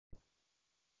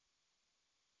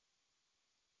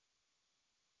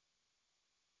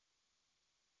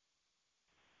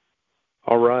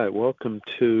All right, welcome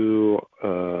to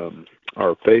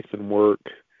our Faith and Work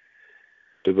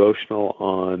devotional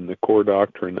on the core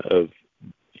doctrine of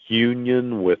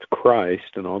union with Christ,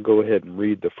 and I'll go ahead and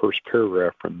read the first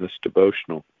paragraph from this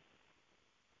devotional.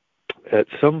 At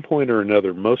some point or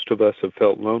another, most of us have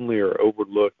felt lonely or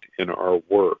overlooked in our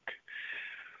work,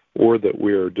 or that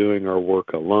we are doing our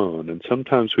work alone, and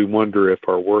sometimes we wonder if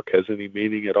our work has any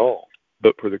meaning at all.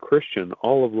 But for the Christian,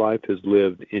 all of life is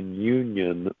lived in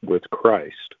union with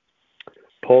Christ.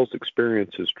 Paul's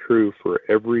experience is true for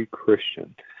every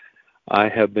Christian. I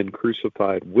have been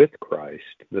crucified with Christ,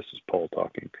 this is Paul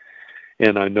talking,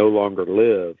 and I no longer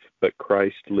live, but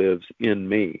Christ lives in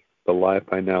me. The life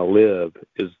I now live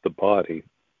is the body.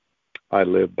 I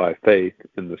live by faith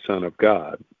in the Son of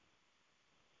God.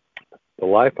 The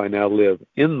life I now live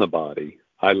in the body,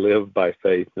 I live by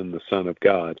faith in the Son of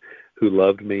God, who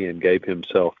loved me and gave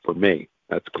himself for me.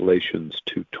 That's Galatians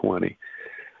 2:20.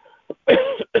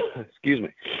 Excuse me.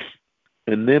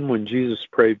 And then when Jesus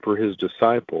prayed for his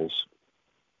disciples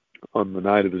on the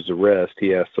night of his arrest,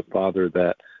 he asked the Father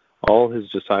that all his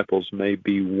disciples may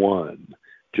be one,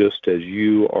 just as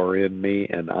you are in me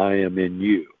and I am in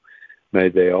you. May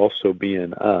they also be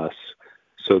in us,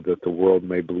 so that the world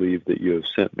may believe that you have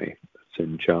sent me. That's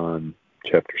in John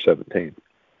chapter 17.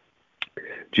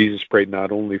 Jesus prayed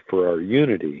not only for our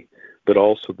unity, but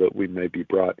also that we may be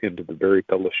brought into the very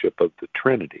fellowship of the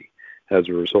Trinity. As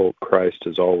a result, Christ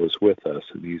is always with us,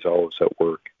 and he's always at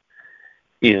work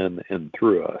in and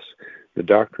through us. The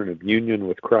doctrine of union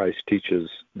with Christ teaches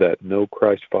that no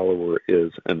Christ follower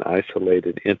is an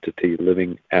isolated entity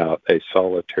living out a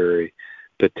solitary,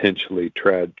 potentially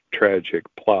tragic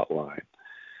plot line.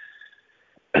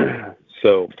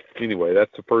 So, anyway,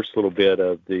 that's the first little bit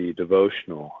of the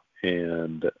devotional.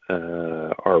 And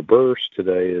our verse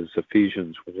today is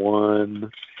Ephesians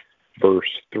 1,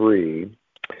 verse 3.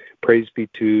 Praise be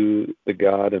to the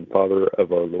God and Father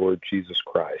of our Lord Jesus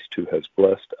Christ, who has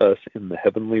blessed us in the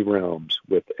heavenly realms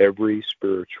with every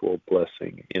spiritual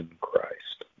blessing in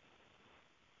Christ.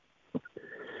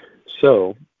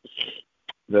 So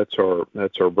that's our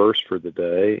verse for the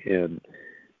day, and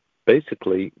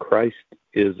basically Christ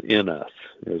is in us,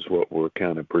 is what we're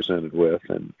kind of presented with,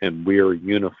 and we are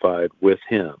unified with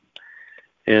him.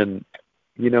 And,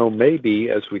 maybe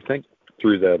as we think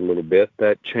through that a little bit,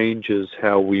 that changes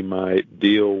how we might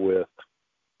deal with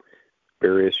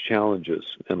various challenges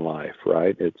in life,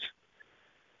 right? It's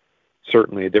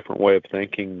certainly a different way of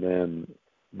thinking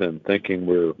than thinking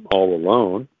we're all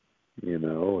alone,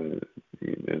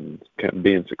 and kind of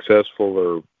being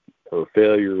successful or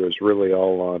failure is really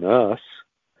all on us.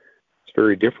 It's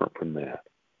very different from that.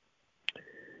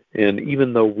 And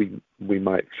even though we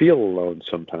might feel alone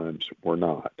sometimes, we're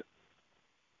not.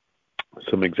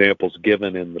 Some examples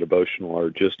given in the devotional are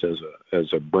just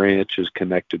as a branch is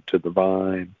connected to the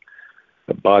vine,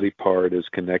 a body part is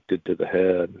connected to the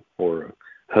head, or a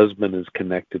husband is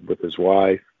connected with his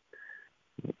wife.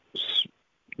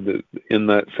 In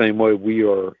that same way, we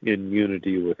are in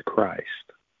unity with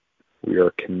Christ. We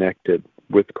are connected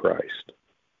with Christ.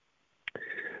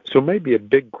 So maybe a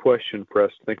big question for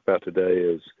us to think about today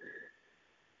is,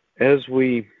 as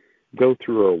we go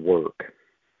through our work,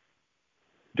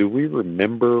 do we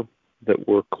remember that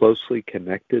we're closely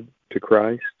connected to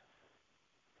Christ?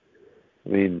 I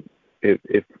mean,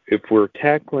 if we're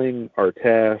tackling our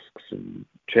tasks and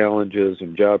challenges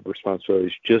and job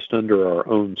responsibilities just under our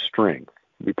own strength,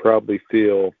 we probably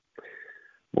feel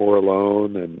more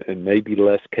alone and maybe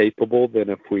less capable than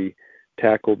if we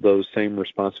tackled those same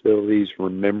responsibilities,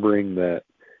 remembering that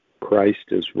Christ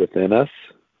is within us.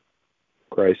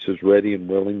 Christ is ready and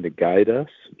willing to guide us,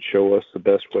 show us the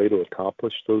best way to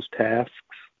accomplish those tasks.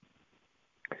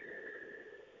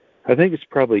 I think it's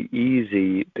probably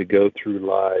easy to go through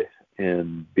life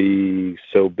and be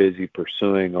so busy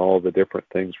pursuing all the different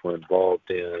things we're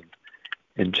involved in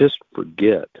and just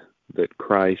forget that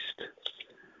Christ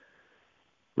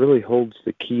really holds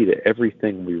the key to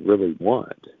everything we really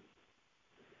want.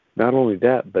 Not only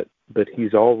that, but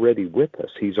he's already with us.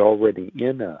 He's already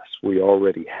in us. We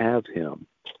already have him.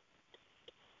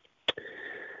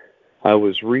 I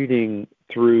was reading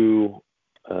through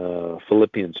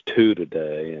Philippians 2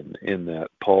 today, and in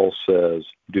that Paul says,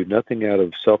 do nothing out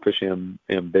of selfish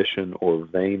ambition or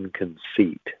vain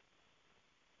conceit.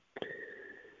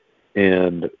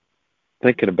 And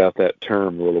thinking about that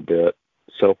term a little bit,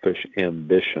 selfish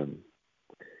ambition,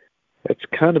 that's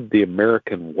kind of the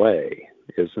American way,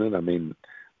 isn't it? I mean,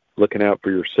 looking out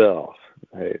for yourself.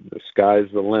 Hey, the sky's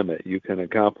the limit. You can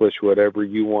accomplish whatever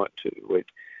you want to.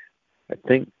 I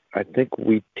think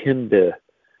we tend to,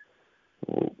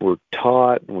 we're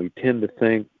taught and we tend to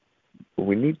think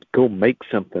we need to go make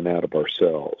something out of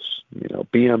ourselves,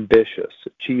 be ambitious,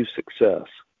 achieve success.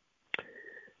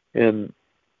 And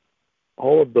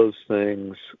all of those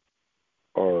things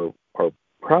are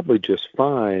probably just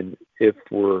fine if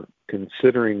we're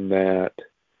considering that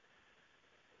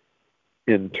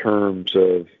in terms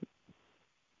of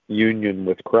union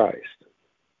with Christ,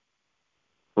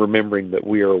 remembering that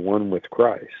we are one with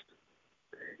Christ.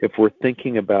 If we're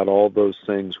thinking about all those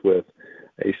things with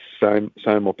a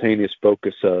simultaneous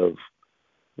focus of,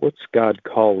 what's God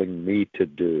calling me to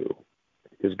do?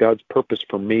 Is God's purpose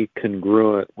for me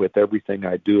congruent with everything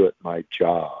I do at my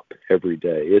job every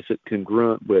day? Is it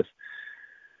congruent with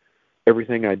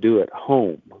everything I do at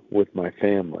home with my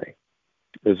family?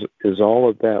 Is all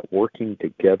of that working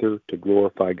together to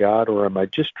glorify God, or am I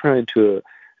just trying to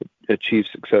achieve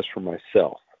success for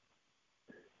myself?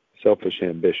 Selfish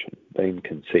ambition, vain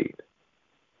conceit.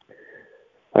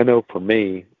 I know for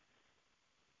me,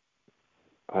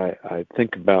 I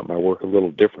think about my work a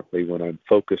little differently when I'm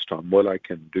focused on what I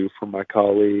can do for my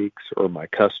colleagues or my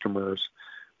customers,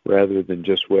 rather than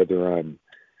just whether I'm,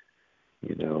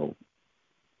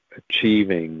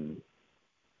 achieving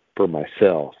for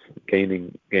myself,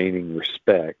 gaining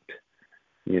respect,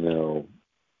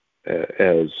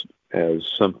 as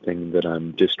something that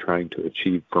I'm just trying to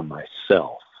achieve for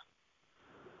myself.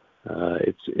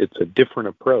 It's a different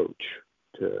approach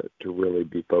to really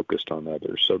be focused on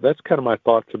others. So that's kind of my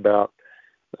thoughts about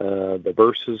the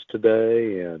verses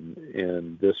today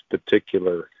and this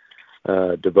particular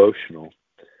devotional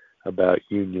about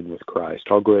union with Christ.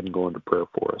 I'll go ahead and go into prayer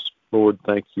for us. Lord,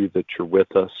 thank you that you're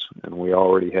with us, and we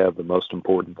already have the most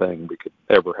important thing we could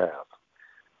ever have,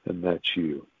 and that's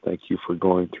you. Thank you for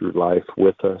going through life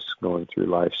with us, going through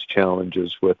life's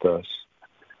challenges with us.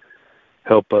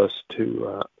 Help us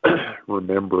to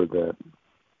remember that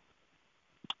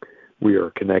we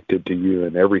are connected to you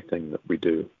in everything that we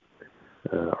do.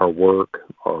 Our work,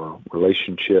 our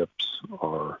relationships,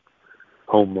 our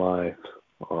home life,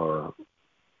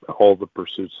 all the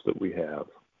pursuits that we have.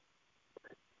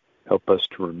 Help us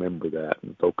to remember that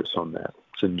and focus on that.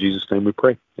 It's in Jesus' name we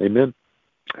pray. Amen.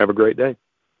 Have a great day.